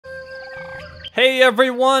Hey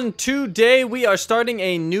everyone, today we are starting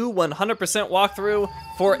a new 100% walkthrough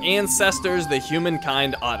for Ancestors: The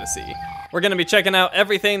Humankind Odyssey. We're going to be checking out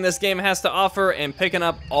everything this game has to offer and picking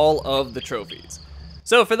up all of the trophies.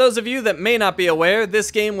 So for those of you that may not be aware, this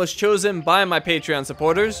game was chosen by my Patreon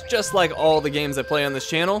supporters, just like all the games I play on this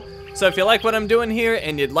channel. So if you like what I'm doing here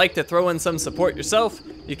and you'd like to throw in some support yourself,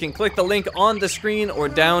 you can click the link on the screen or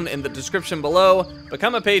down in the description below,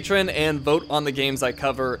 become a patron, and vote on the games I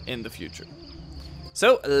cover in the future.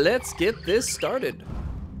 So let's get this started.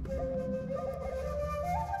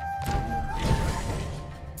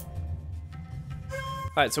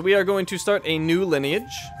 Alright, so we are going to start a new lineage.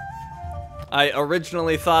 I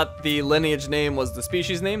originally thought the lineage name was the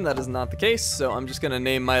species name. That is not the case, so I'm just going to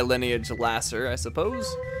name my lineage Lasser, I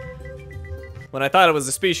suppose. When I thought it was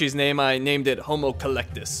a species name, I named it Homo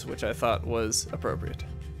collectus, which I thought was appropriate.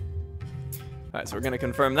 Alright, so we're going to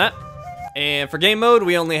confirm that. And for game mode,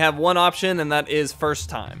 we only have one option, and that is first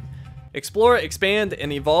time. Explore, expand,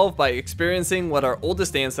 and evolve by experiencing what our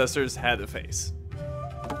oldest ancestors had to face.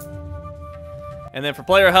 And then for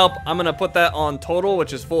player help, I'm going to put that on total,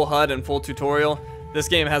 which is full HUD and full tutorial. This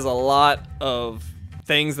game has a lot of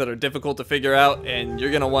things that are difficult to figure out, and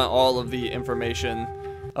you're going to want all of the information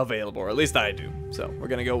available, or at least I do. So we're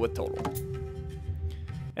going to go with total.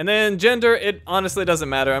 And then gender, it honestly doesn't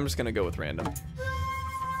matter. I'm just going to go with random.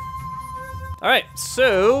 Alright,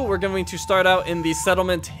 so we're going to start out in the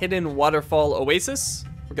settlement Hidden Waterfall Oasis.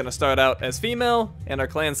 We're going to start out as female, and our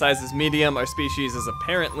clan size is medium. Our species is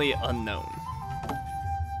apparently unknown.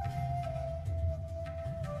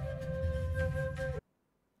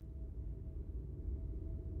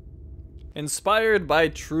 Inspired by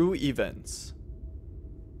true events.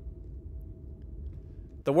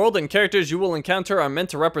 The world and characters you will encounter are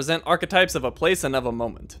meant to represent archetypes of a place and of a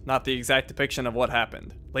moment, not the exact depiction of what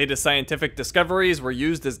happened. Latest scientific discoveries were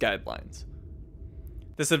used as guidelines.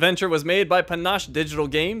 This adventure was made by Panache Digital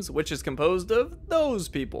Games, which is composed of those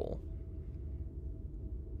people.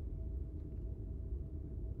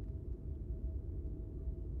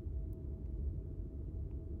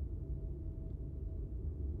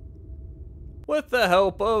 With the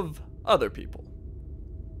help of other people.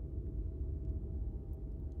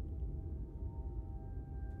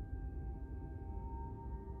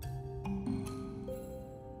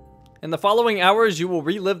 In the following hours, you will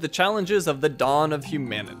relive the challenges of the dawn of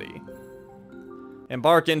humanity.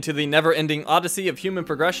 Embark into the never-ending odyssey of human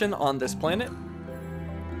progression on this planet.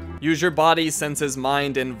 Use your body, senses,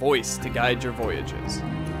 mind, and voice to guide your voyages.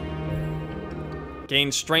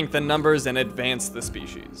 Gain strength in numbers and advance the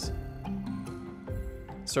species.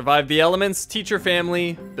 Survive the elements, teach your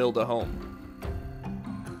family, build a home.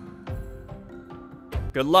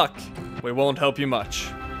 Good luck. We won't help you much.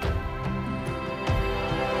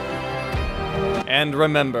 And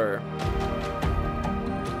remember,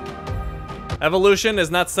 evolution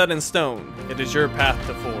is not set in stone. It is your path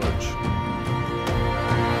to forge.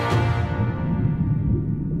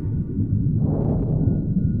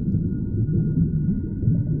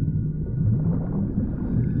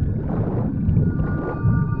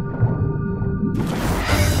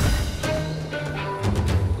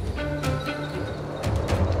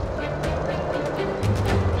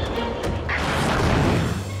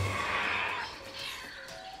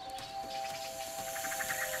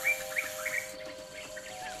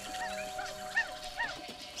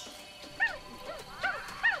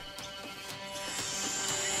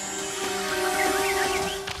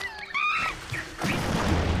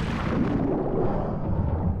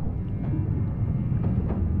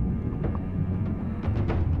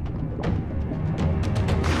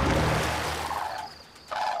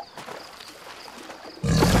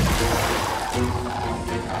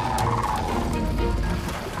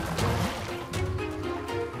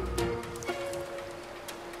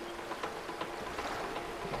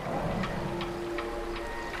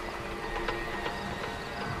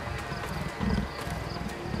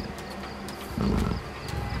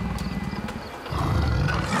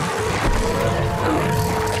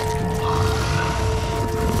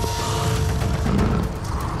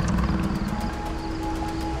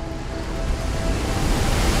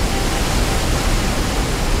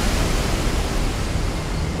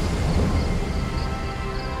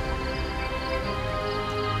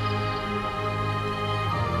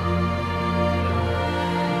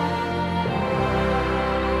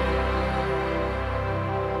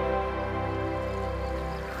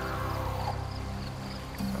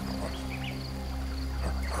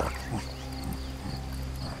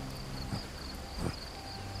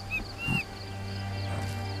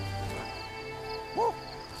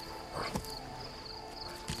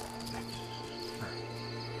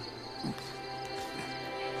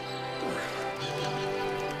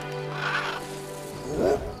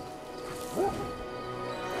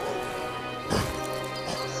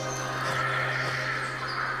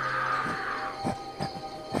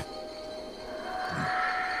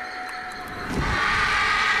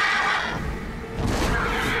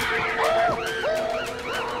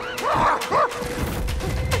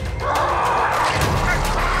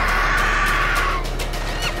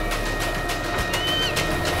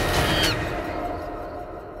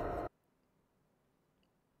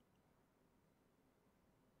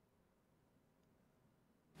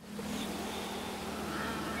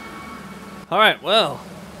 Alright, well.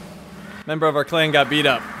 Member of our clan got beat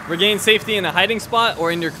up. Regain safety in a hiding spot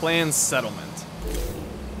or in your clan's settlement.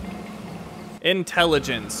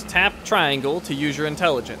 Intelligence. Tap triangle to use your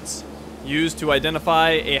intelligence. Use to identify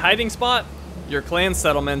a hiding spot, your clan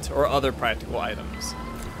settlement, or other practical items.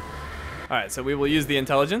 Alright, so we will use the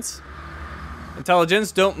intelligence.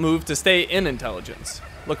 Intelligence, don't move to stay in intelligence.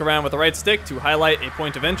 Look around with the right stick to highlight a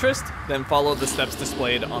point of interest, then follow the steps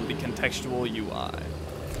displayed on the contextual UI.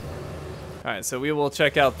 Alright, so we will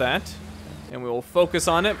check out that, and we will focus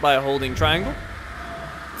on it by holding triangle.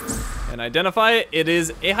 And identify it. It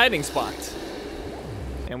is a hiding spot.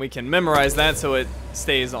 And we can memorize that so it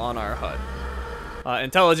stays on our HUD.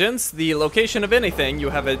 Intelligence, the location of anything you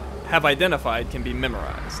have identified can be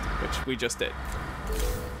memorized, which we just did.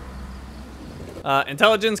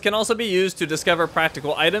 Intelligence can also be used to discover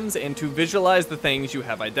practical items and to visualize the things you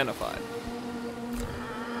have identified.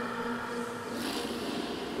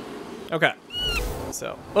 Okay,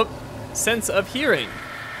 so, sense of hearing.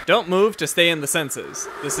 Don't move to stay in the senses.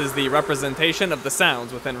 This is the representation of the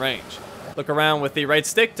sounds within range. Look around with the right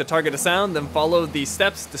stick to target a sound, then follow the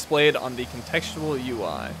steps displayed on the contextual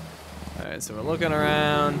UI. Alright, so we're looking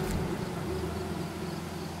around,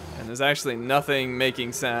 and there's actually nothing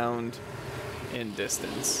making sound in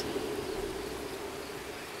distance.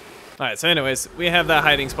 Alright, so anyways, we have that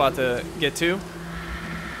hiding spot to get to.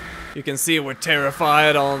 You can see we're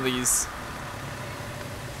terrified. All these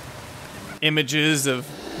images of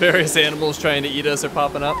various animals trying to eat us are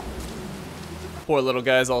popping up. Poor little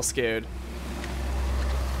guy's all scared.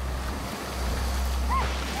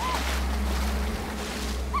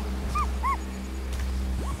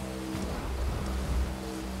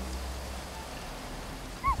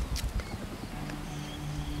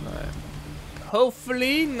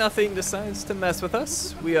 Hopefully nothing decides to mess with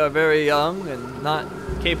us. We are very young and not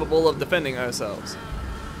capable of defending ourselves.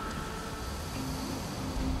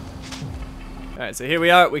 Alright, so here we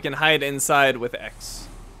are. We can hide inside with X.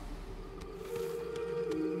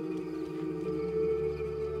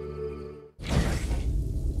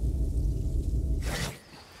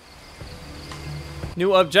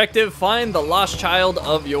 New objective, find the lost child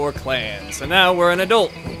of your clan. So now we're an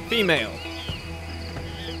adult, female.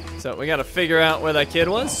 So we gotta figure out where that kid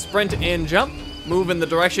was. Sprint and jump. Move in the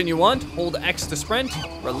direction you want. Hold X to sprint.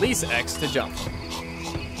 Release X to jump.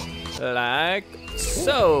 Like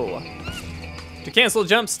so. To cancel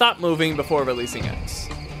jump, stop moving before releasing X.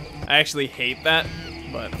 I actually hate that,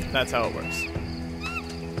 but that's how it works.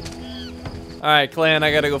 Alright, clan,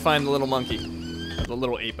 I gotta go find the little monkey. The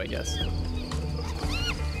little ape, I guess.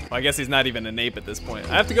 Well, I guess he's not even an ape at this point.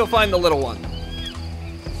 I have to go find the little one.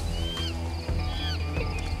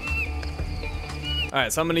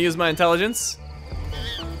 Alright, so I'm gonna use my intelligence.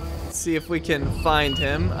 Let's see if we can find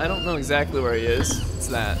him. I don't know exactly where he is. It's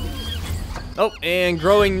that. Oh, and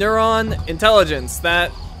growing neuron intelligence.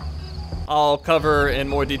 That I'll cover in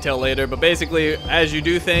more detail later, but basically, as you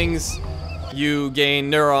do things, you gain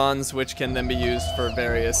neurons, which can then be used for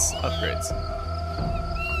various upgrades.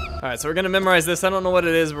 Alright, so we're gonna memorize this. I don't know what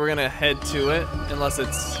it is, but we're gonna head to it, unless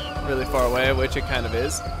it's really far away, which it kind of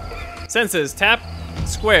is. Senses, tap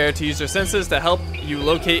square to use your senses to help you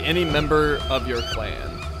locate any member of your clan.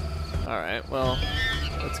 Alright, well,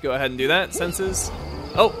 let's go ahead and do that. Senses.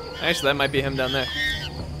 Oh, actually, that might be him down there.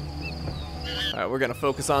 Alright, we're gonna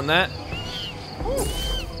focus on that.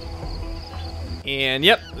 And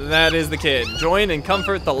yep, that is the kid. Join and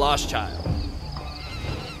comfort the lost child.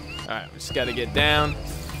 Alright, we just gotta get down.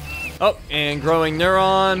 Oh, and growing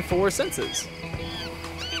neuron for senses.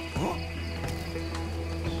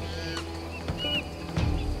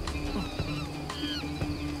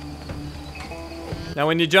 Now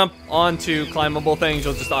when you jump onto climbable things,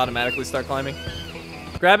 you'll just automatically start climbing.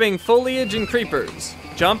 Grabbing foliage and creepers.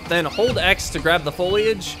 Jump, then hold X to grab the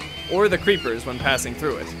foliage or the creepers when passing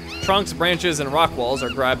through it. Trunks, branches, and rock walls are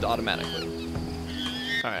grabbed automatically.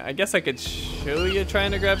 Alright, I guess I could show you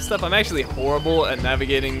trying to grab stuff. I'm actually horrible at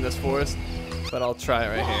navigating this forest, but I'll try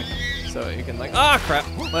it right here. So you can like, ah, crap.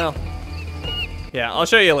 Well, yeah, I'll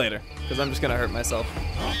show you later, because I'm just gonna hurt myself.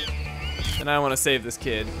 And I want to save this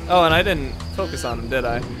kid. Oh, and I didn't focus on him, did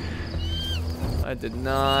I? I did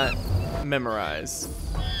not memorize.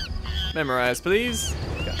 Memorize, please.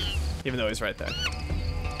 Okay. Even though he's right there.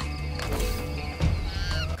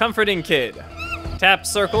 Comforting kid. Tap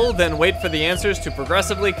circle, then wait for the answers to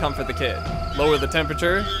progressively comfort the kid. Lower the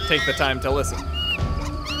temperature, take the time to listen.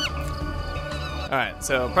 Alright,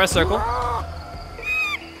 so press circle.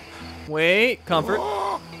 Wait, comfort.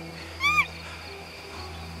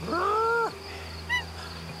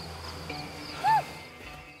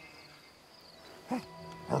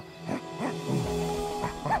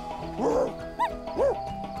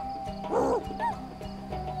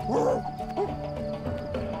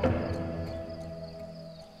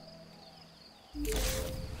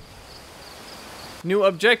 New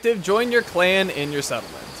objective, join your clan in your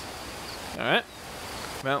settlement. Alright.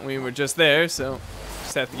 Well, we were just there, so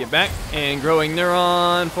just have to get back. And growing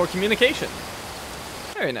neuron for communication.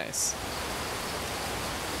 Very nice.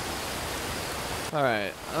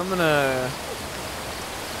 Alright, I'm gonna...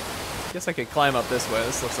 guess I could climb up this way.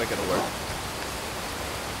 This looks like it'll work.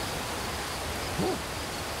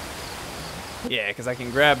 Yeah, because I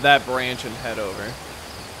can grab that branch and head over.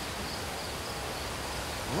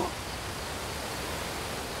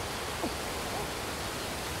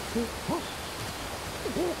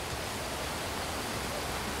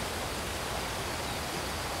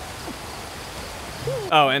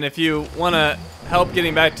 Oh, and if you want to help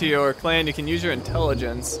getting back to your clan, you can use your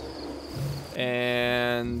intelligence.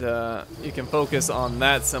 And you can focus on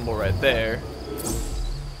that symbol right there,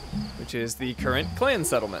 which is the current clan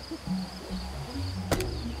settlement.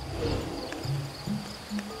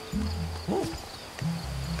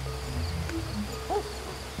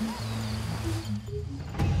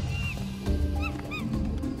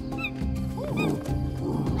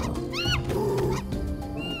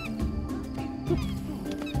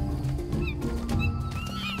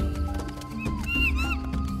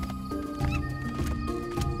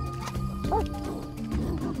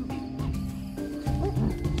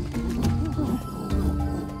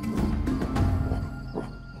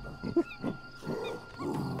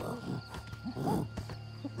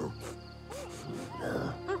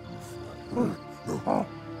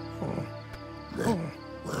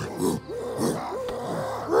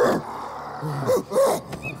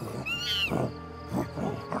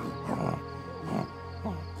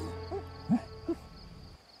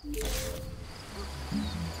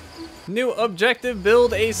 New objective,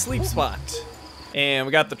 build a sleep spot. And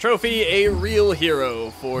we got the trophy, a real hero,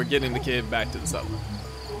 for getting the kid back to the settlement.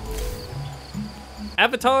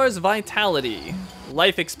 Avatar's vitality.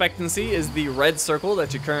 Life expectancy is the red circle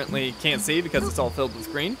that you currently can't see because it's all filled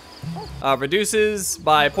with green. Reduces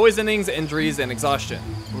by poisonings, injuries, and exhaustion.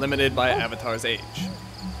 Limited by Avatar's age.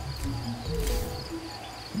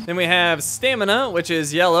 Then we have stamina, which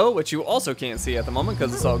is yellow, which you also can't see at the moment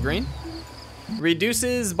because it's all green.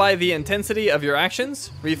 Reduces by the intensity of your actions.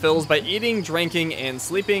 Refills by eating, drinking, and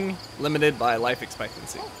sleeping. Limited by life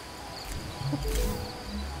expectancy.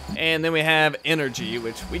 And then we have energy,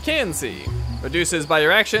 which we can see. Reduces by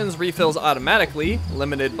your actions. Refills automatically.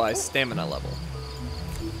 Limited by stamina level.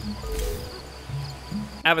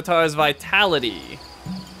 Avatar's vitality.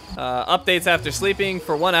 Updates after sleeping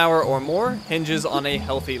for 1 hour or more. Hinges on a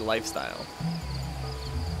healthy lifestyle.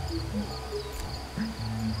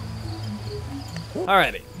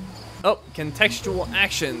 Alrighty. Oh, contextual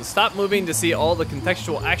actions. Stop moving to see all the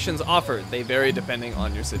contextual actions offered. They vary depending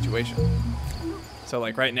on your situation. So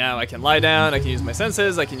like right now, I can lie down, I can use my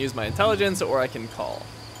senses, I can use my intelligence, or I can call.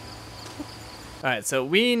 Alright, so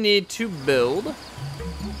we need to build.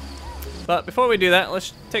 But before we do that,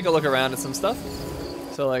 let's take a look around at some stuff.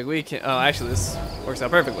 So like we can, oh actually this works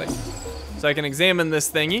out perfectly. So I can examine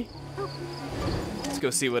this thingy. Let's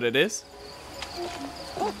go see what it is.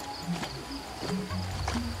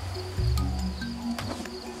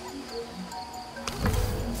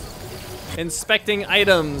 Inspecting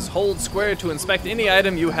items. Hold square to inspect any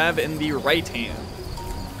item you have in the right hand.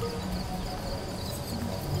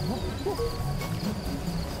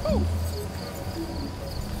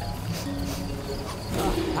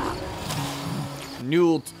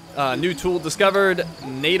 New tool discovered,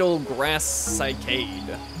 natal grass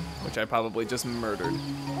cycade, which I probably just murdered.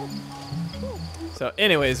 So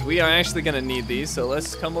anyways, we are actually gonna need these, so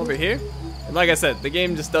let's come over here. And like I said, the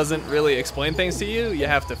game just doesn't really explain things to you. You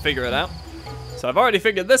have to figure it out. So I've already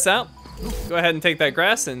figured this out. Go ahead and take that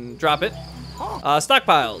grass and drop it.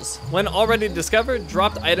 Stockpiles. When already discovered,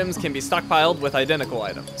 dropped items can be stockpiled with identical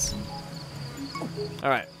items.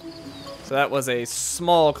 Alright. So that was a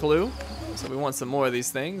small clue. So we want some more of these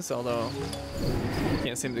things, although I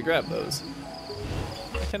can't seem to grab those.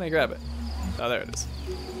 How can I grab it? Oh, there it is.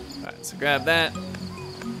 Alright, so grab that.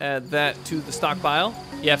 Add that to the stockpile.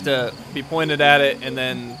 You have to be pointed at it, and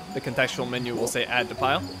then the contextual menu will say add to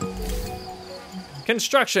pile.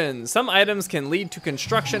 Construction. Some items can lead to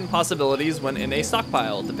construction possibilities when in a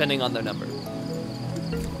stockpile, depending on their number.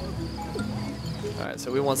 Alright,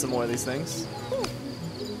 so we want some more of these things.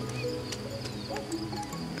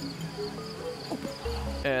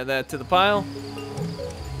 Add that to the pile.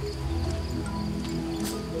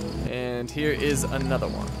 And here is another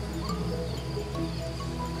one.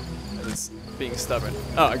 That is being stubborn.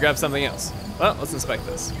 Oh, I grabbed something else. Well, let's inspect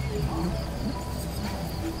this.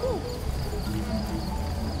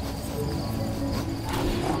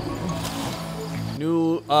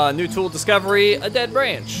 New tool discovery, a dead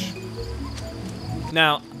branch.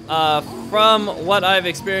 Now, from what I've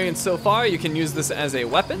experienced so far, you can use this as a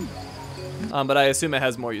weapon, but I assume it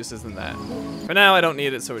has more uses than that. For now, I don't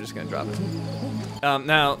need it, so we're just gonna drop it.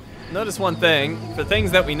 Now, notice one thing. For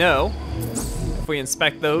things that we know, if we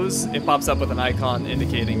inspect those, it pops up with an icon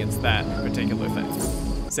indicating it's that particular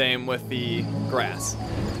thing. Same with the grass.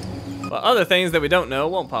 But other things that we don't know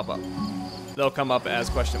won't pop up. They'll come up as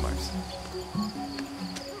question marks.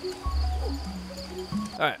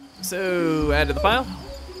 Alright, so add to the pile.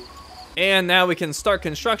 And now we can start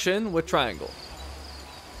construction with triangle.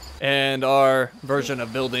 And our version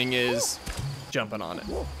of building is jumping on it.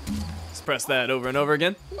 Let's press that over and over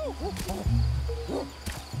again.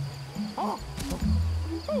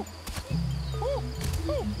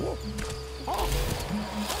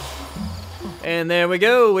 And there we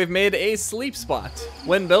go, we've made a sleep spot.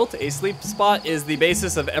 When built, a sleep spot is the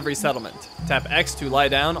basis of every settlement. Tap X to lie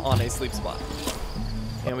down on a sleep spot.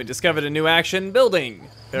 And we discovered a new action, building.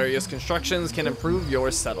 Various constructions can improve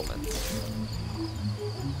your settlement.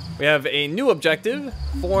 We have a new objective,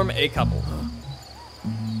 form a couple.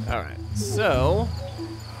 Alright, so,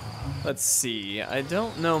 let's see. I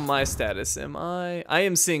don't know my status, am I? I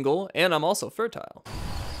am single, and I'm also fertile.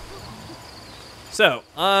 So,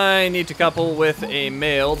 I need to couple with a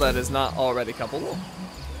male that is not already coupled.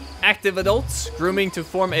 Active adults, grooming to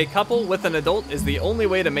form a couple with an adult is the only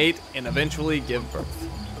way to mate and eventually give birth.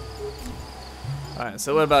 Alright,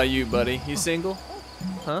 so what about you, buddy? You single?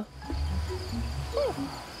 Huh?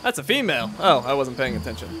 That's a female. Oh, I wasn't paying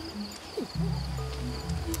attention.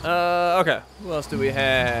 Okay. Who else do we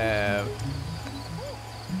have?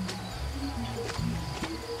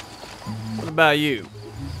 What about you?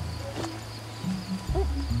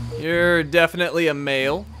 You're definitely a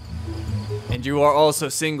male. And you are also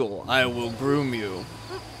single. I will groom you.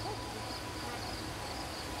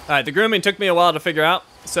 Alright, the grooming took me a while to figure out.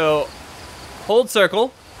 So, hold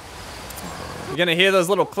circle. You're gonna hear those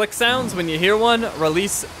little click sounds. When you hear one,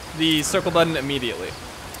 release the circle button immediately.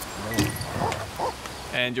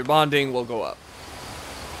 And your bonding will go up.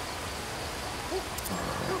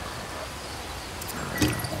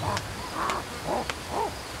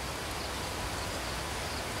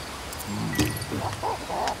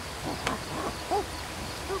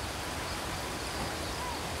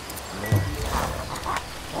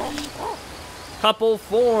 Couple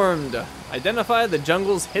formed. Identify the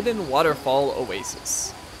jungle's hidden waterfall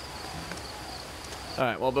oasis.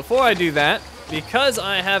 Alright, well before I do that, because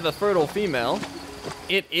I have a fertile female,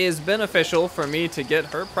 it is beneficial for me to get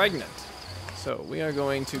her pregnant. So we are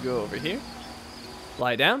going to go over here,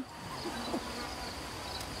 lie down,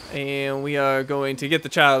 and we are going to get the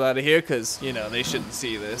child out of here because, you know, they shouldn't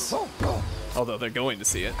see this, although they're going to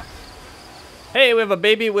see it. Hey, we have a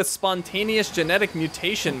baby with spontaneous genetic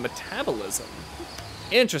mutation metabolism.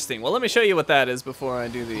 Interesting. Well, let me show you what that is before I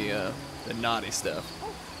do the naughty stuff.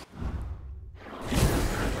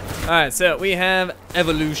 Alright, so we have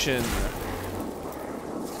evolution.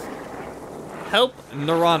 Help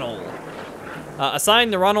Neuronal.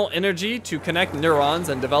 Assign neuronal energy to connect neurons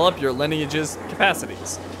and develop your lineage's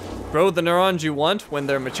capacities. Grow the neurons you want when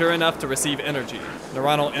they're mature enough to receive energy.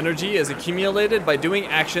 Neuronal energy is accumulated by doing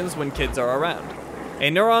actions when kids are around. A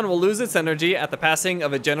neuron will lose its energy at the passing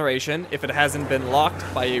of a generation if it hasn't been locked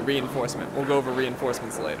by a reinforcement. We'll go over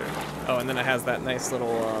reinforcements later. Oh, and then it has that nice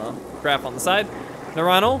little graph on the side.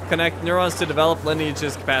 Neuronal, connect neurons to develop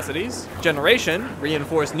lineage's capacities. Generation,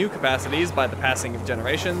 reinforce new capacities by the passing of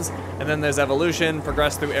generations. And then there's evolution,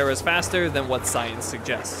 progress through eras faster than what science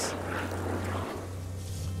suggests.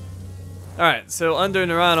 Alright, so under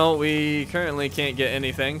Neuronal, we currently can't get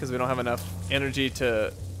anything because we don't have enough energy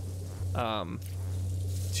to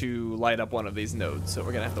light up one of these nodes. So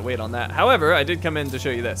we're going to have to wait on that. However, I did come in to show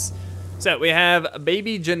you this. So we have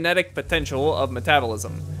baby genetic potential of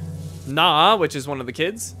metabolism. Na, which is one of the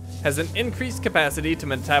kids, has an increased capacity to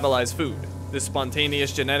metabolize food. This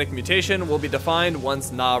spontaneous genetic mutation will be defined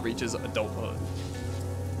once Na reaches adulthood.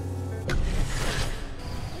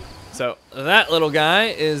 So that little guy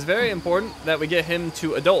is very important that we get him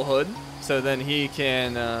to adulthood so then he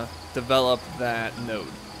can develop that node.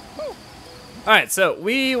 Alright, so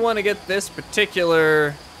we want to get this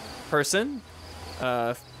particular person,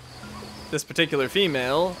 this particular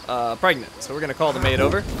female, pregnant. So we're going to call the maid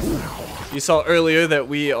over. You saw earlier that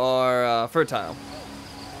we are fertile.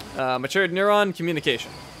 Matured neuron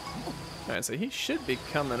communication. Alright, so he should be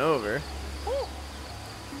coming over.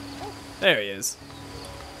 There he is.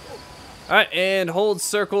 Alright, and hold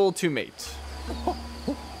circle to mate.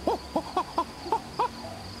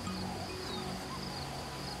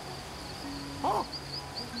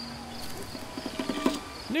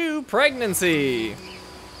 New pregnancy.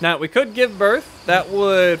 Now, we could give birth. That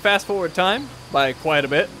would fast forward time by quite a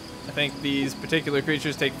bit. I think these particular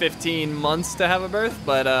creatures take 15 months to have a birth,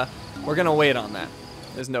 but we're going to wait on that.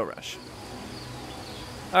 There's no rush.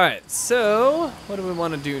 Alright, so what do we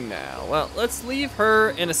want to do now? Well, let's leave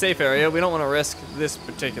her in a safe area. We don't want to risk this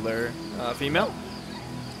particular female.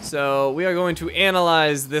 So we are going to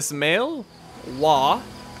analyze this male, Wa,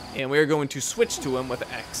 and we are going to switch to him with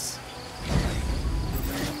X.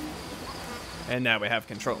 And now we have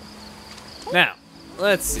control. Now,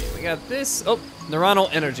 let's see. We got this. Oh, neuronal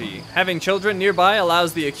energy. Having children nearby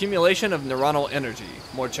allows the accumulation of neuronal energy.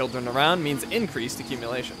 More children around means increased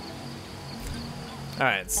accumulation.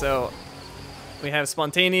 Alright, so we have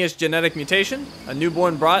spontaneous genetic mutation. A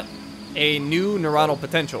newborn brought a new neuronal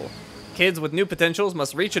potential. Kids with new potentials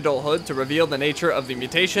must reach adulthood to reveal the nature of the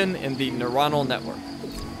mutation in the neuronal network.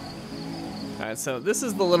 Alright, so this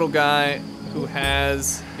is the little guy who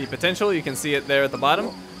has the potential. You can see it there at the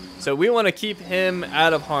bottom. So we want to keep him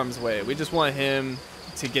out of harm's way. We just want him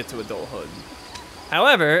to get to adulthood.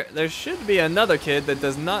 However, there should be another kid that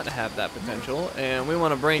does not have that potential, and we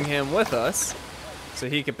want to bring him with us so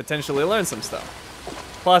he could potentially learn some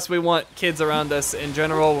stuff. Plus, we want kids around us in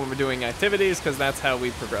general when we're doing activities, because that's how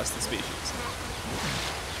we progress the species.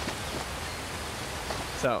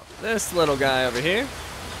 So, this little guy over here,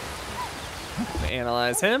 we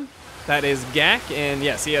analyze him. That is Gak, and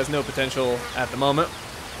yes, he has no potential at the moment,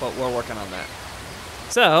 but we're working on that.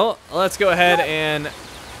 So, let's go ahead and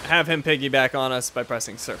have him piggyback on us by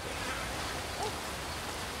pressing circle.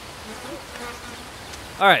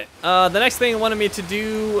 Alright, the next thing it wanted me to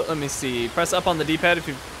do, let me see, press up on the D-pad if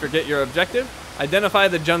you forget your objective. Identify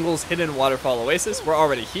the jungle's hidden waterfall oasis. We're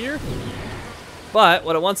already here. But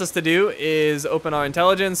what it wants us to do is open our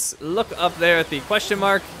intelligence, look up there at the question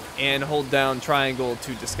mark, and hold down triangle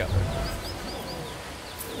to discover.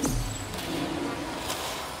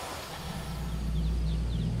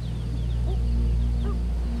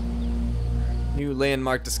 New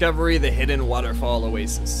landmark discovery, the hidden waterfall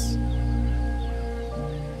oasis.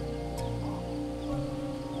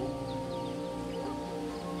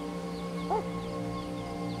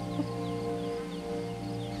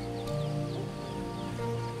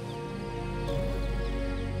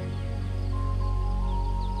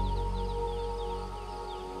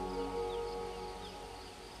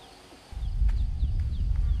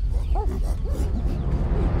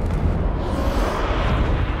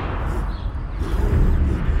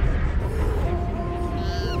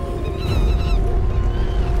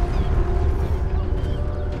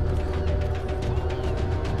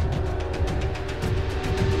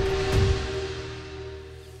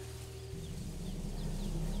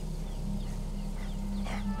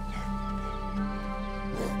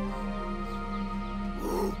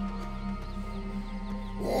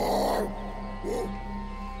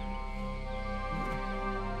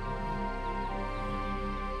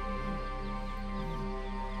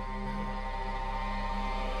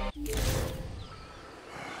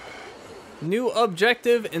 New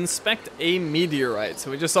objective, inspect a meteorite. So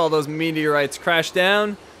we just saw those meteorites crash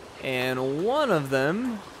down, and one of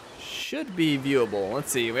them should be viewable.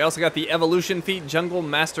 Let's see, we also got the evolution feat, Jungle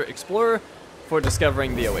Master Explorer, for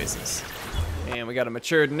discovering the oasis. And we got a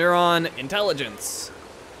matured neuron, intelligence.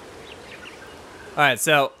 Alright,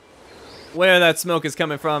 so where that smoke is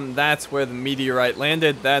coming from, that's where the meteorite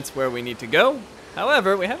landed. That's where we need to go.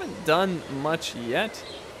 However, we haven't done much yet.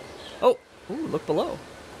 Oh, ooh, look below.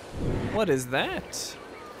 What is that?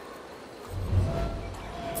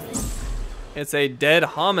 It's a dead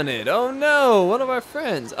hominid. Oh no, one of our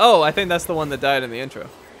friends. Oh, I think that's the one that died in the intro.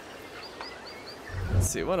 Let's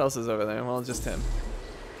see, what else is over there? Well, just him.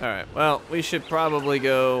 Alright, well, we should probably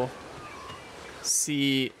go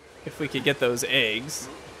see if we could get those eggs.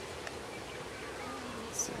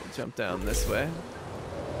 Let's see, we'll jump down this way.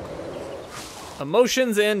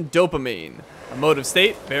 Emotions and dopamine. A motive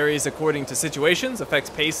state varies according to situations, affects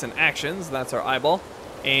pace and actions, that's our eyeball.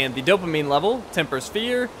 And the dopamine level tempers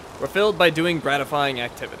fear. We're filled by doing gratifying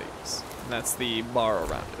activities. And that's the bar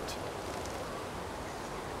around it.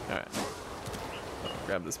 Alright.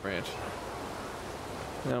 Grab this branch.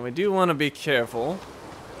 Now we do want to be careful.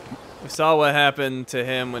 We saw what happened to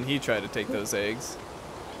him when he tried to take those eggs.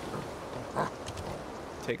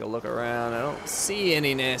 Take a look around. I don't see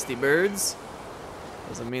any nasty birds.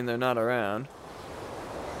 Doesn't mean they're not around.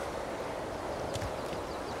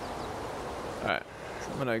 Alright,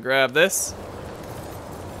 so I'm gonna grab this.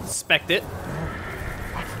 Inspect it.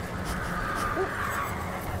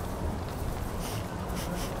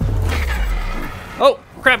 Oh,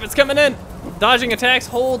 crap, it's coming in! Dodging attacks,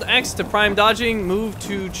 hold X to prime dodging, move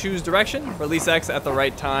to choose direction, release X at the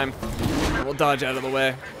right time. We'll dodge out of the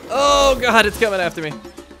way. Oh god, it's coming after me.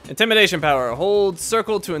 Intimidation power. Hold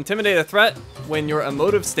circle to intimidate a threat when your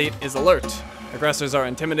emotive state is alert. Aggressors are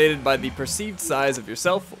intimidated by the perceived size of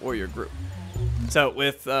yourself or your group. So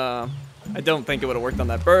with, I don't think it would have worked on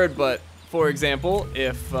that bird, but for example,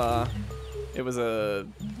 if it was a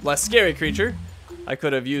less scary creature, I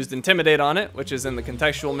could have used Intimidate on it, which is in the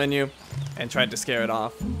contextual menu, and tried to scare it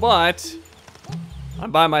off. But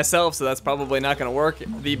I'm by myself, so that's probably not going to work.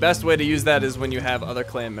 The best way to use that is when you have other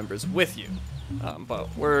clan members with you.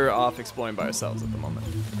 But we're off exploring by ourselves at the moment.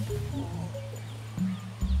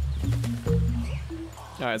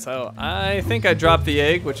 Alright, so I think I dropped the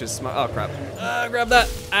egg, which is smart. Oh, crap. Grab that.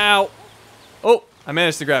 Ow. Oh, I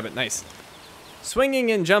managed to grab it. Nice.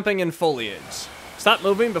 Swinging and jumping in foliage. Stop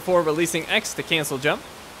moving before releasing X to cancel jump.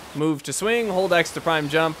 Move to swing, hold X to prime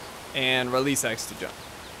jump, and release X to jump.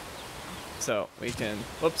 So we can,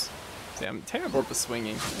 whoops. See, I'm terrible at the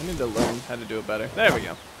swinging. I need to learn how to do it better. There we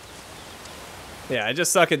go. Yeah, I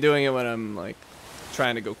just suck at doing it when I'm like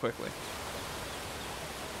trying to go quickly.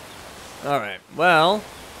 Alright, well,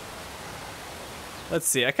 let's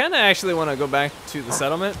see. I kind of actually want to go back to the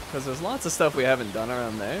settlement because there's lots of stuff we haven't done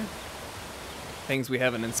around there. Things we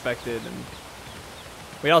haven't inspected, and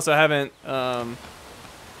we also haven't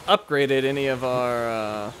upgraded any of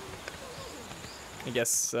our, I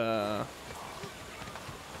guess,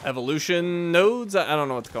 evolution nodes? I don't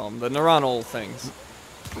know what to call them. The neuronal things.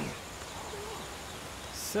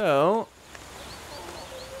 So,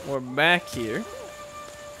 we're back here.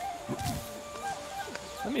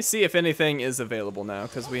 Let me see if anything is available now,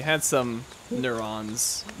 because we had some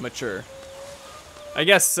neurons mature. I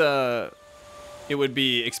guess it would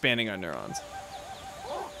be expanding our neurons.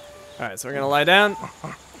 Alright, so we're going to lie down.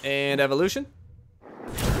 And evolution.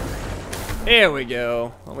 There we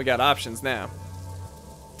go. Well, we got options now.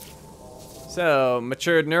 So,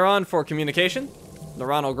 matured neuron for communication.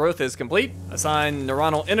 Neuronal growth is complete. Assign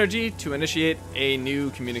neuronal energy to initiate a new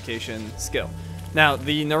communication skill. Now,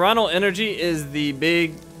 the neuronal energy is the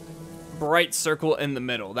big, bright circle in the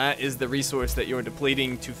middle. That is the resource that you're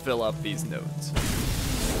depleting to fill up these nodes.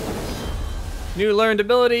 New learned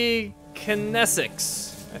ability,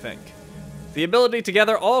 Kinesics, I think. The ability to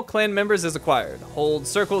gather all clan members is acquired. Hold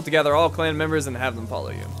circle to gather all clan members and have them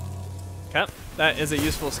follow you. Okay, that is a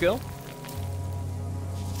useful skill.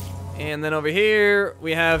 And then over here,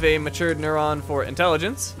 we have a matured neuron for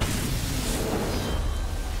intelligence.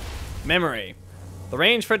 Memory. The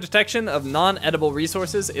range for detection of non-edible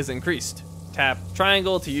resources is increased. Tap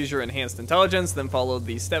triangle to use your enhanced intelligence, then follow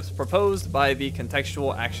the steps proposed by the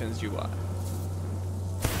contextual actions UI.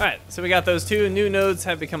 Alright, so we got those two. New nodes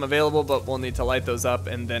have become available, but we'll need to light those up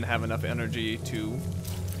and then have enough energy to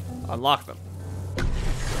unlock them.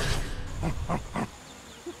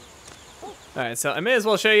 Alright, so I may as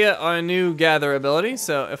well show you our new gather ability.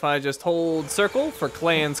 So if I just hold circle for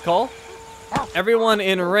clan's call, everyone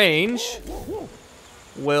in range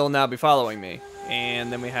will now be following me.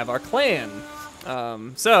 And then we have our clan.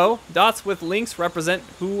 So dots with links represent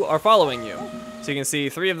who are following you. So you can see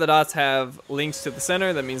 3 of the dots have links to the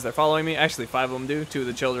center. That means they're following me. Actually, 5 of them do. 2 of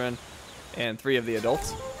the children and 3 of the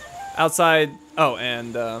adults. Outside, oh,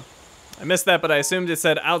 and I missed that, but I assumed it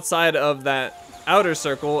said outside of that outer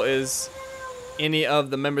circle is any of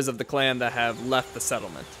the members of the clan that have left the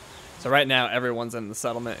settlement. So right now, everyone's in the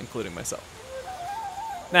settlement, including myself.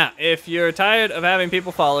 Now, if you're tired of having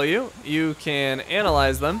people follow you, you can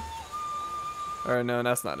analyze them. Or no,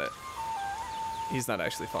 that's not it. He's not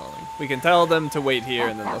actually following. We can tell them to wait here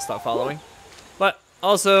and then they'll stop following. But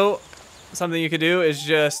also, something you could do is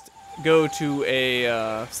just go to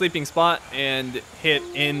a sleeping spot and hit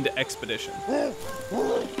end expedition.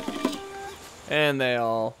 And they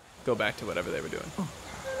all go back to whatever they were doing.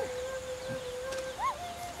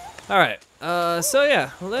 Alright, so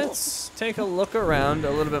yeah, let's take a look around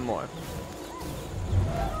a little bit more.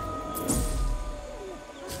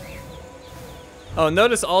 Oh,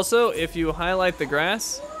 notice also, if you highlight the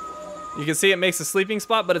grass, you can see it makes a sleeping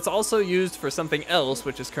spot, but it's also used for something else,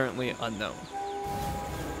 which is currently unknown.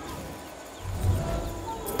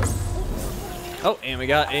 Oh, and we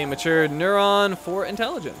got a matured neuron for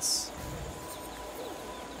intelligence.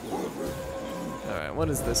 Alright, what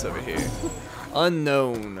is this over here?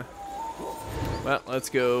 Unknown. Well, let's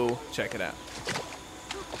go check it out.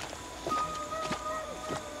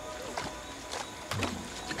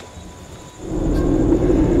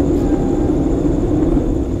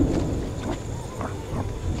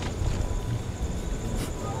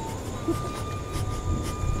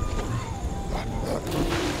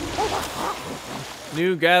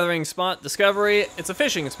 New gathering spot discovery. It's a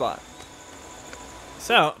fishing spot.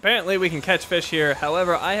 So, apparently we can catch fish here.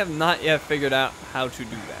 However, I have not yet figured out how to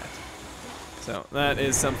do that. So, that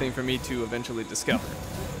is something for me to eventually discover.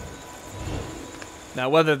 Now,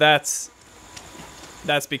 whether that's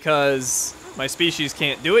because my species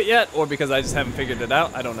can't do it yet, or because I just haven't figured it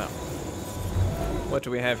out, I don't know. What do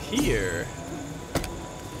we have here?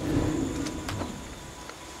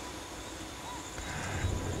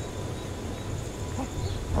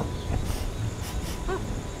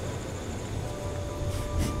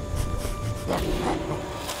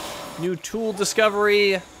 New tool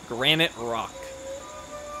discovery, granite rock.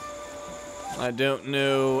 I don't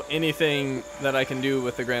know anything that I can do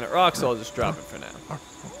with the granite rock, so I'll just drop it for now.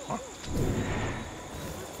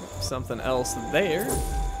 Something else there.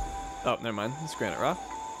 Oh, never mind. It's granite rock.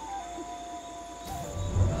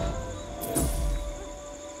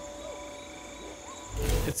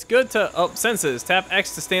 It's good to... Oh, senses. Tap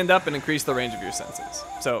X to stand up and increase the range of your senses.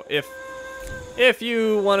 So if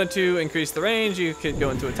you wanted to increase the range, you could go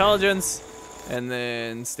into intelligence and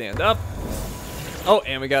then stand up. Oh,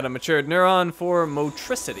 and we got a matured neuron for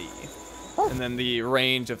motricity. And then the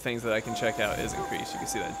range of things that I can check out is increased. You can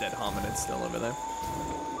see that dead hominid still over there.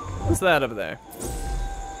 What's that over there?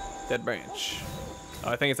 Dead branch. Oh,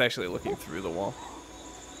 I think it's actually looking through the wall.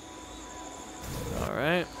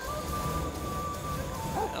 Alright.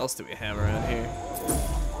 What else do we have around here?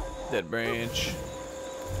 Dead branch.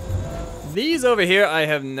 These over here I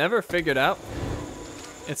have never figured out.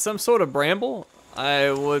 It's some sort of bramble.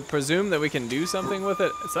 I would presume that we can do something with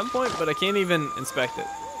it at some point, but I can't even inspect it.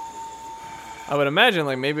 I would imagine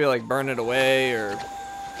like maybe like burn it away, or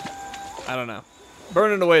I don't know.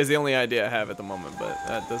 Burn it away is the only idea I have at the moment, but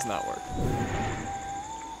that does not work.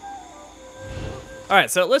 Alright,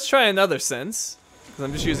 so let's try another sense, because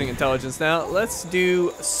I'm just using intelligence now. Let's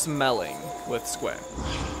do smelling with square.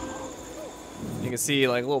 You can see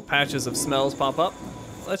like little patches of smells pop up.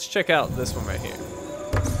 Let's check out this one right here.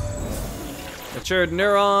 Matured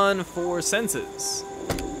neuron for senses.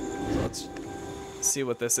 So let's see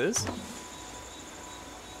what this is.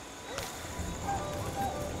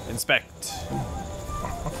 Inspect.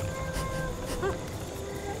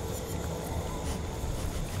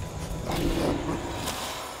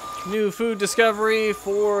 New food discovery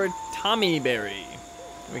for Tommy Berry.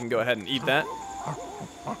 We can go ahead and eat that.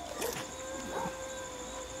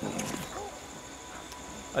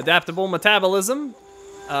 Adaptable metabolism.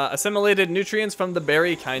 Assimilated nutrients from the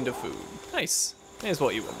berry kind of food. Nice. May as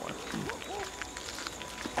well eat one more.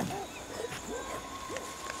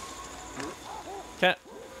 Okay.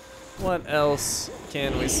 What else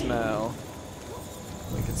can we smell?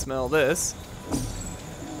 We can smell this,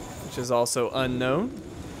 which is also unknown.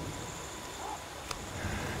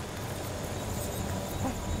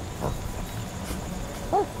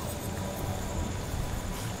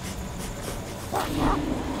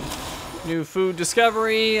 New food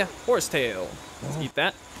discovery, horsetail. Let's eat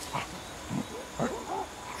that.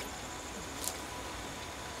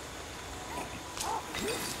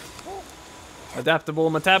 Adaptable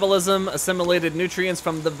metabolism, assimilated nutrients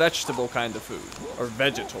from the vegetable kind of food. Or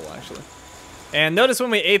vegetal, actually. And notice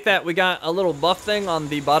when we ate that, we got a little buff thing on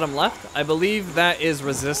the bottom left. I believe that is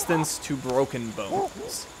resistance to broken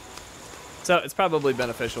bones. So it's probably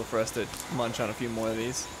beneficial for us to munch on a few more of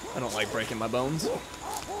these. I don't like breaking my bones.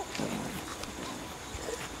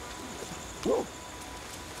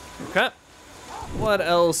 Okay. What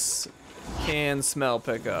else can smell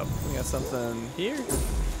pick up? We got something here.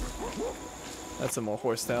 That's some more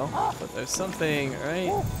horsetail. But there's something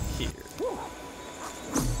right here.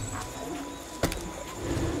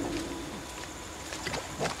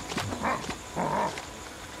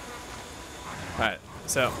 Alright,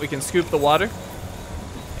 so we can scoop the water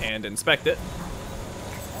and inspect it.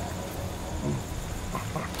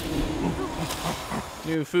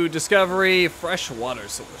 New food discovery, fresh water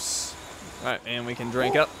source. Alright, and we can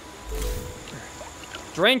drink up.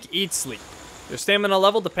 Drink, eat, sleep. Your stamina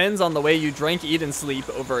level depends on the way you drink, eat, and sleep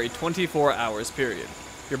over a 24 hours period.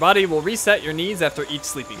 Your body will reset your needs after each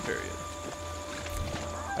sleeping period.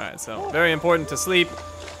 Alright, so very important to sleep,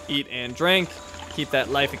 eat, and drink. Keep that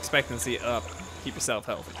life expectancy up. Keep yourself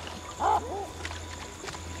healthy.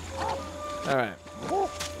 Alright,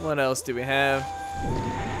 what else do we have?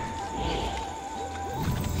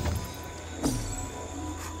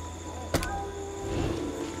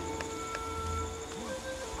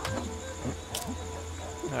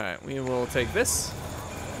 Alright, we will take this.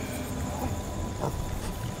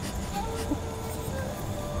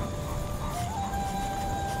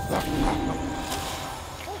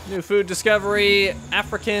 New food discovery,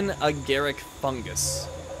 African agaric fungus.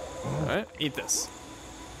 Alright, eat this.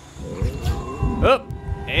 Oh,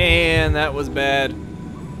 and that was bad.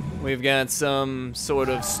 We've got some sort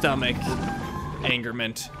of stomach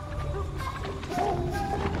angerment.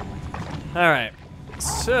 Alright,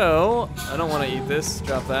 so I don't want to eat this.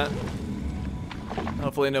 Drop that.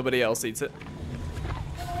 Hopefully nobody else eats it.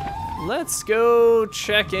 Let's go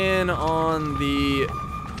check in on the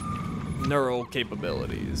neural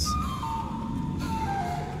capabilities.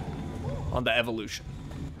 On the evolution.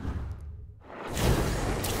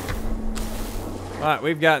 Alright,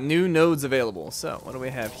 we've got new nodes available. So, what do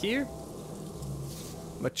we have here?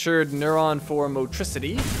 Matured neuron for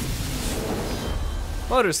motricity.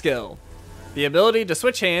 Motor skill. The ability to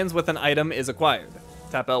switch hands with an item is acquired.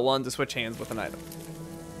 Tap L1 to switch hands with an item.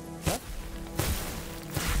 Okay.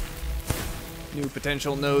 New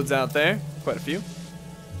potential nodes out there. Quite a few.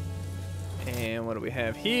 And what do we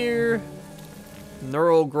have here?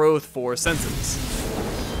 Neural growth for senses.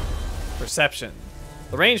 Perception.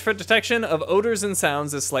 The range for detection of odors and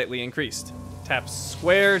sounds is slightly increased. Tap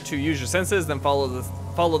square to use your senses, then follow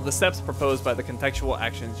the steps proposed by the contextual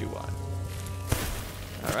actions UI.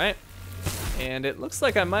 Alright. And it looks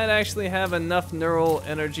like I might actually have enough neural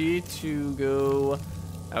energy to go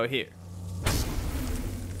out here.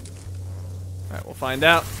 Alright, we'll find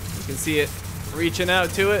out. You can see it reaching out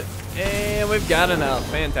to it. And we've got enough.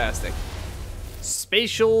 Fantastic.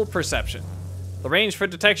 Spatial perception. The range for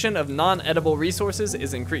detection of non-edible resources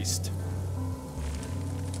is increased.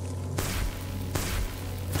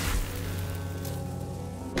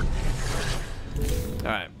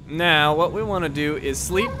 Alright, now what we want to do is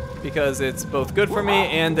sleep, because it's both good for me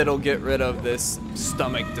and it'll get rid of this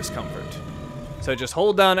stomach discomfort. So just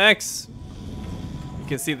hold down X. You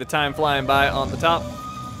can see the time flying by on the top.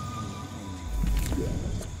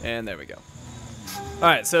 And there we go.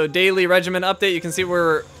 Alright, so daily regimen update. You can see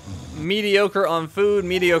we're mediocre on food,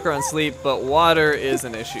 mediocre on sleep, but water is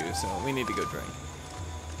an issue, so we need to go drink.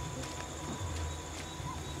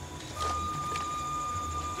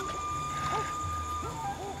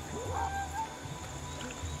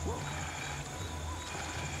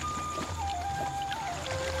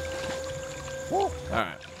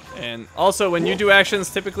 Alright, and also when you do actions,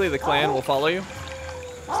 typically the clan will follow you,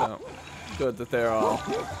 so good that they're all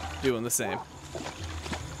doing the same.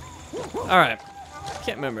 Alright.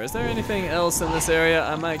 Can't remember. Is there anything else in this area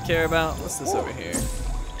I might care about? What's this over here?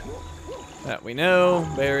 That we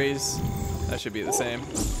know. Berries. That should be the same.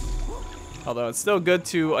 Although it's still good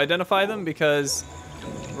to identify them because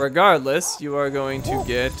regardless, you are going to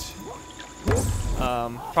get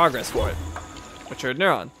progress for it. Matured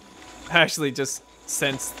neuron. I actually just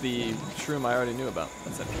sensed the shroom I already knew about.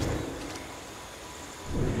 That's interesting.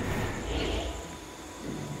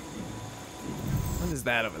 What is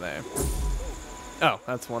that over there? Oh,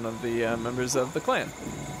 that's one of the members of the clan.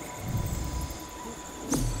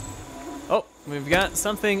 Oh, we've got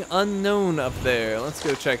something unknown up there. Let's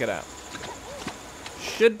go check it out.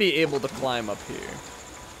 Should be able to climb up here.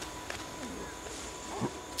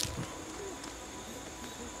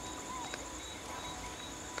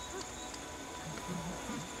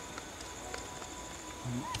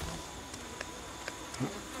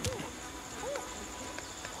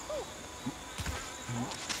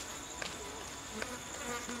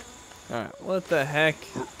 Alright, what the heck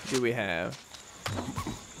do we have?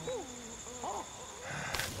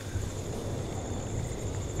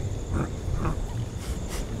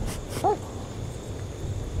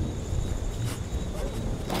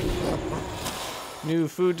 New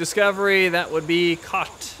food discovery, that would be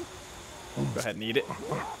caught. Go ahead and eat it.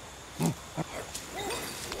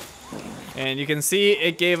 And you can see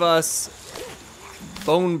it gave us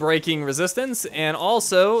bone breaking resistance, and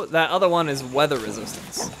also that other one is weather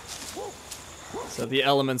resistance. So the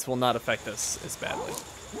elements will not affect us as badly.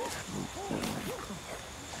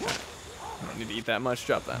 Don't need to eat that much,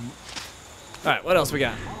 drop that. Alright, what else we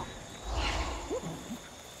got?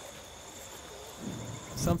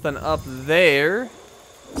 Something up there.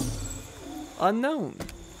 Unknown.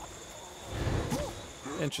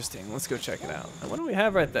 Interesting, let's go check it out. What do we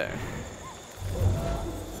have right there?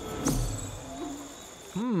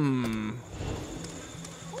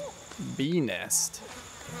 Bee nest.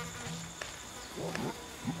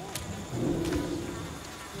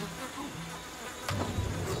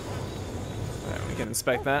 Alright, we can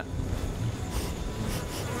inspect that.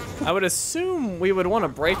 I would assume we would want to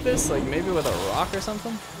break this, like maybe with a rock or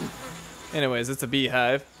something. Anyways, it's a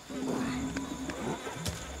beehive.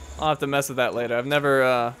 I'll have to mess with that later. I've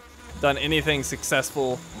never done anything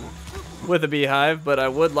successful with a beehive, but I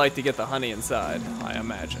would like to get the honey inside, I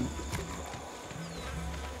imagine.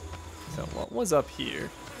 So what was up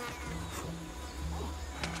here?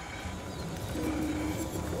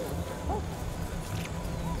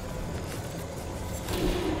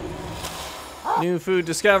 New food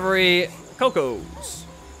discovery, cocos.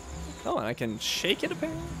 Oh, and I can shake it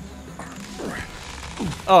apparently?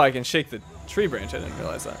 Oh, I can shake the tree branch. I didn't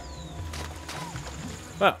realize that.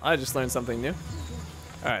 Well, I just learned something new.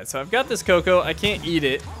 Alright, so I've got this cocoa. I can't eat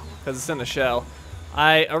it because it's in a shell.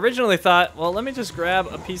 I originally thought, well, let me just grab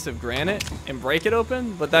a piece of granite and break it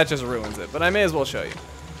open, but that just ruins it. But I may as well show you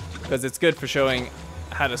because it's good for showing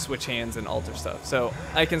how to switch hands and alter stuff. So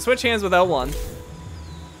I can switch hands with L1,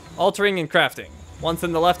 altering and crafting. Once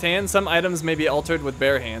in the left hand, some items may be altered with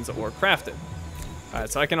bare hands or crafted.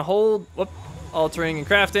 Alright, so I can hold, altering and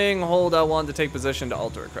crafting, hold L1 to take position to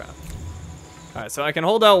alter a craft. Alright, so I can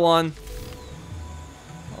hold L1,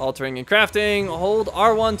 altering and crafting, hold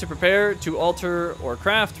R1 to prepare to alter or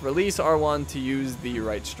craft, release R1 to use the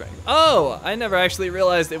right strength. Oh, I never actually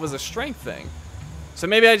realized it was a strength thing. So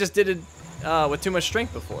maybe I just did it with too much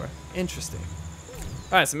strength before. Interesting.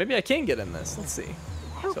 Alright, so maybe I can get in this. Let's see.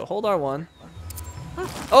 So hold R1.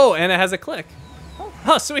 Oh, and it has a click.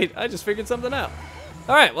 Oh, sweet. I just figured something out.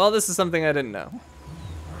 Alright, well, this is something I didn't know.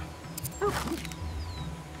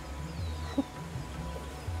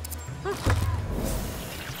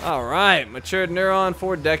 Alright, matured neuron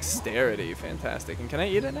for dexterity. Fantastic. And can I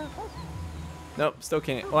eat it now? Nope, still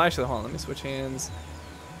can't. Well, actually, hold on. Let me switch hands.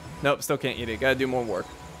 Nope, still can't eat it. Gotta do more work.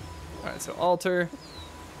 Alright, so alter.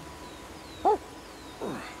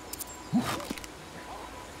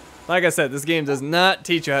 Like I said, this game does not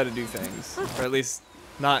teach you how to do things. Or at least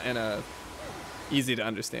not in a easy to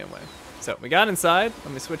understand way. So, we got inside.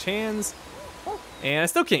 Let me switch hands. And I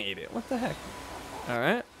still can't eat it. What the heck?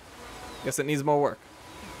 Alright. Guess it needs more work.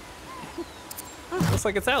 Looks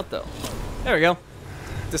like it's out though. There we go.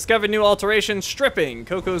 Discover new alteration, stripping.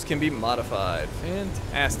 Cocos can be modified.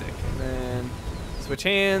 Fantastic. And then switch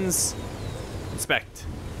hands. Inspect.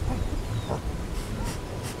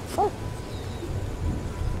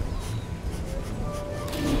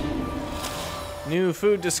 New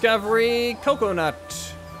food discovery,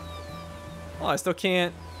 coconut. Oh, I still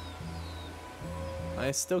can't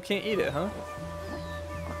eat it, huh?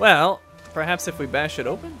 Well, perhaps if we bash it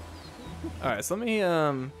open? Alright, so let me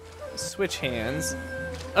switch hands.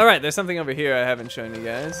 Alright, there's something over here I haven't shown you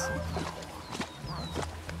guys.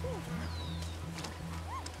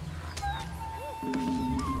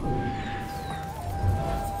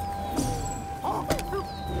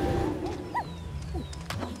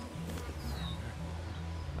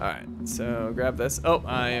 Alright, so grab this. Oh,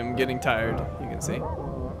 I am getting tired, you can see.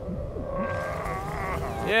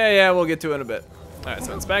 Yeah, we'll get to it in a bit. Alright,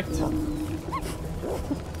 so inspect.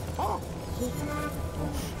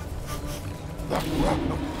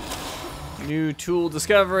 New tool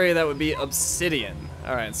discovery, that would be obsidian.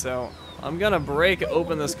 Alright, so I'm gonna break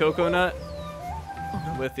open this coconut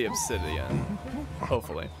with the obsidian.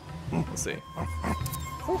 Hopefully. We'll see.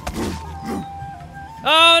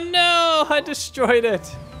 Oh no! I destroyed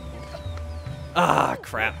it! Ah,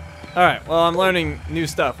 crap. Alright, well, I'm learning new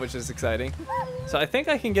stuff, which is exciting. So I think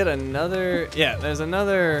I can get another... Yeah, there's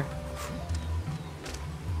another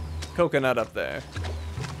coconut up there.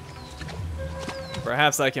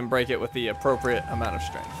 Perhaps I can break it with the appropriate amount of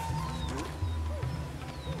strength.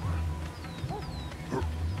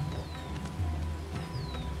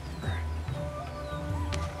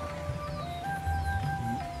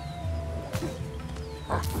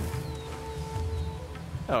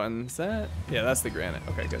 Oh, and is that? Yeah, that's the granite.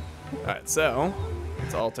 Okay, good. Alright, so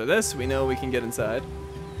let's alter this. We know we can get inside.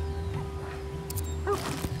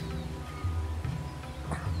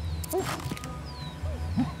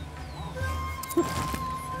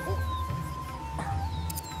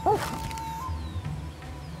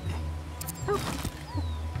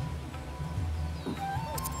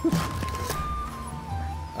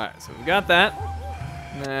 Alright, so we got that.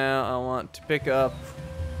 Now I want to pick up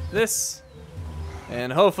this.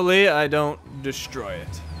 And hopefully I don't destroy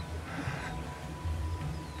it.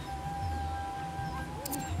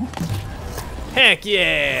 Heck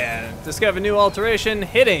yeah! Discover new alteration,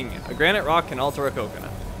 hitting. A granite rock can alter a coconut.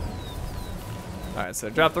 Alright, so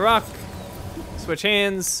drop the rock, switch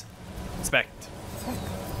hands, inspect.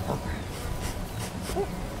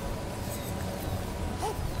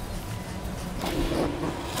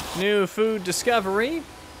 New food discovery,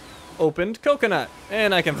 opened coconut.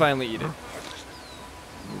 And I can finally eat it.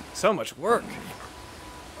 So much work.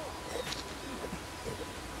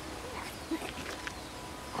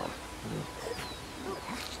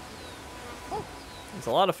 It's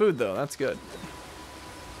a lot of food though, that's good.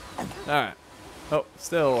 Alright. Oh,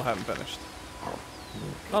 still haven't finished.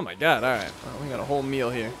 Oh my god, alright. Well, we got a whole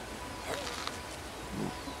meal here.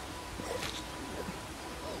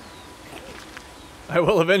 I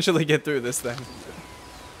will eventually get through this thing.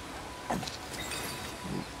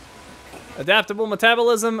 Adaptable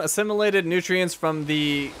metabolism, assimilated nutrients from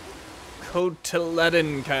the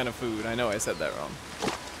cotyledon kind of food. I know I said that wrong.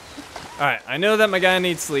 Alright, I know that my guy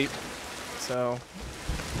needs sleep. So,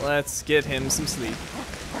 let's get him some sleep.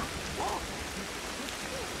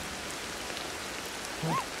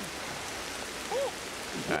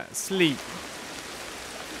 Alright, sleep.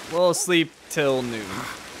 We'll sleep till noon.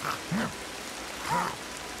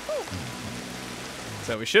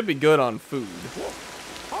 So we should be good on food.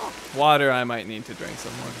 Water, I might need to drink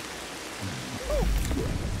some more.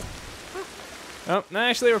 Oh, no,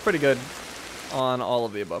 actually we're pretty good on all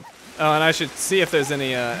of the above. Oh, and I should see if there's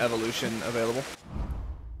any evolution available.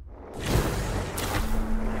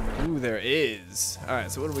 Ooh, there is. Alright,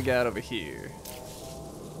 so what do we got over here?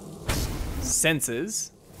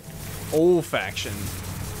 Senses. Olfaction.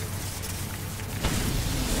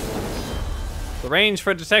 The range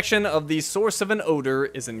for detection of the source of an odor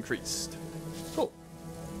is increased. Cool.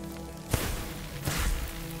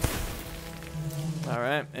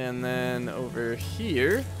 Alright, and then over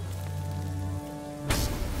here,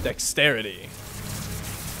 dexterity.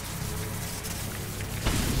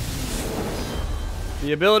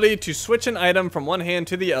 The ability to switch an item from one hand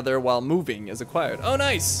to the other while moving is acquired. Oh,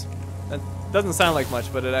 nice! That doesn't sound like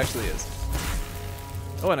much, but it actually is.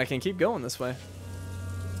 Oh, and I can keep going this way.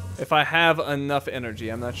 If I have enough energy,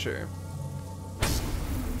 I'm not sure.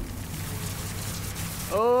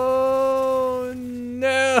 Oh,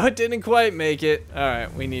 no, it didn't quite make it. All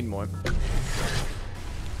right, we need more.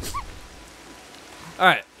 All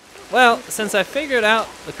right, well, since I figured out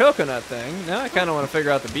the coconut thing, now I kind of want to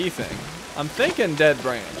figure out the bee thing. I'm thinking dead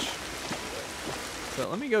branch. So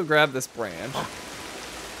let me go grab this branch.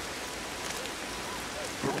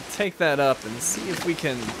 Take that up and see if we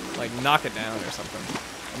can, like, knock it down or something.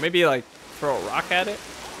 Or maybe, like, throw a rock at it?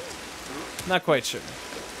 Not quite sure.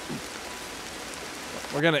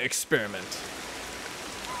 We're gonna experiment.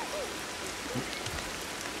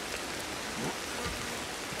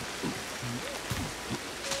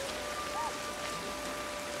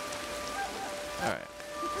 Alright.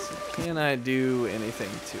 So can I do anything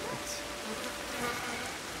to it?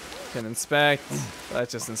 Can inspect. That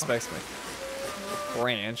just inspects my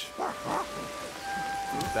branch.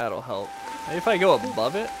 That'll help. Maybe if I go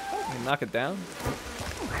above it, I can knock it down.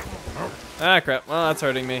 Ah, crap. Well, that's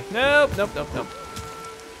hurting me. Nope, nope, nope, nope.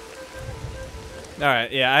 All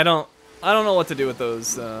right, yeah, I don't know what to do with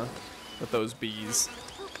those bees.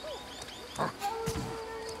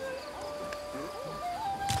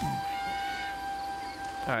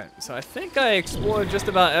 All right, so I think I explored just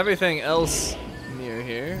about everything else near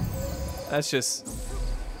here. That's just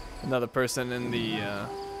another person in the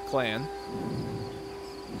clan.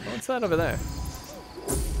 What's that over there?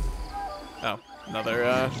 Oh,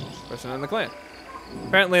 another person in the clan.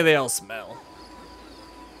 Apparently they all smell.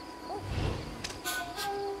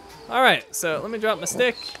 Alright, so let me drop my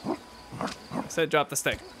stick. I said drop the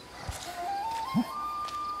stick.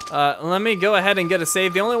 Let me go ahead and get a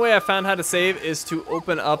save. The only way I found how to save is to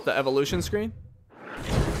open up the evolution screen.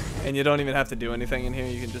 And you don't even have to do anything in here,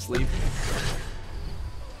 you can just leave.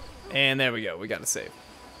 And there we go, we got a save.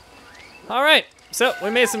 Alright, so we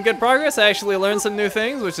made some good progress. I actually learned some new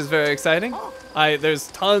things, which is very exciting. There's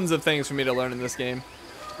tons of things for me to learn in this game.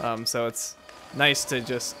 So it's nice to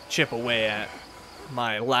just chip away at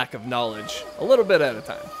my lack of knowledge a little bit at a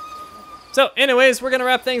time. So anyways, we're gonna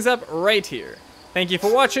wrap things up right here. Thank you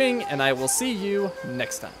for watching, and I will see you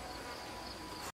next time.